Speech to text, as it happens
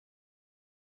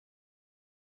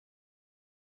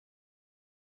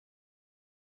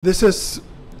This is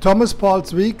Thomas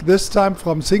Paul's Week, this time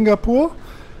from Singapore.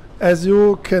 As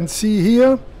you can see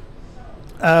here,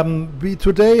 we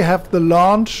today have the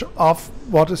launch of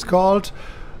what is called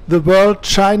the World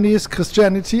Chinese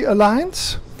Christianity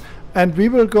Alliance, and we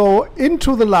will go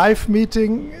into the live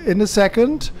meeting in a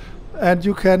second, and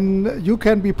you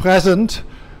can be present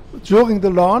during the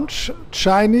launch.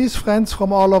 Chinese friends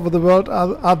from all over the world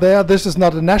are there. This is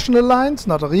not a national alliance,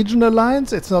 not a regional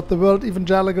alliance, it's not the World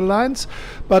Evangelical Alliance,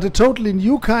 but a totally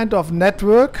new kind of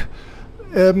network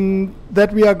that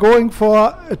we are going for,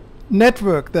 a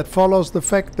network that follows the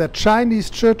fact that Chinese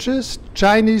churches,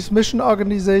 Chinese mission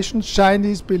organizations,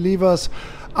 Chinese believers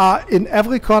are in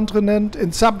every continent.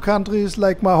 In some countries,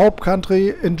 like my home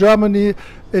country, in Germany,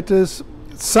 it is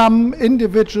some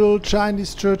individual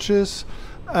Chinese churches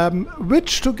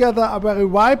which together are very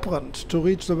vibrant to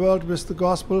reach the world with the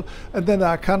gospel. And then there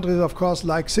are countries, of course,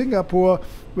 like Singapore,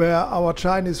 where our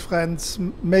Chinese friends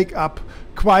make up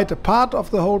quite a part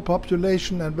of the whole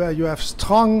population, and where you have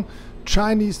strong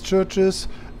Chinese churches,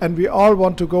 and we all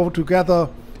want to go together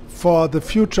for the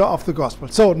future of the gospel.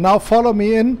 So now follow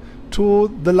me in to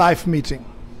the live meeting.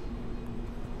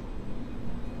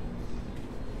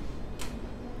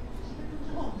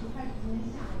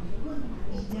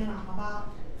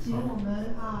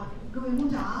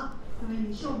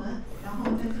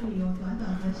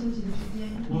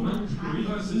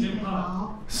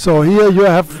 So here you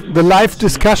have the live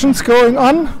discussions going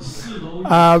on.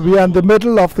 We are in the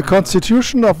middle of the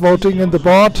constitution of voting in the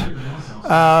board.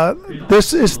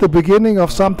 This is the beginning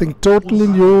of something totally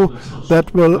new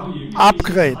that will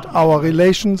upgrade our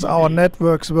relations, our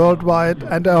networks worldwide,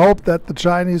 and I hope that the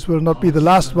Chinese will not be the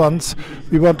last ones.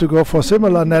 We want to go for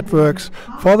similar networks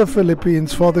for the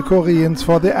Philippines, for the Koreans,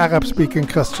 for the Arab-speaking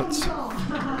Christians.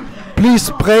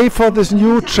 Please pray for this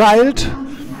new child,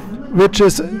 which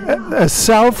is a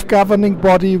self-governing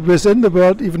body within the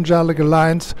World Evangelical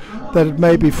Alliance, that it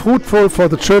may be fruitful for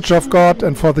the Church of God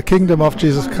and for the kingdom of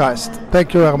Jesus Christ.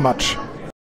 Thank you very much.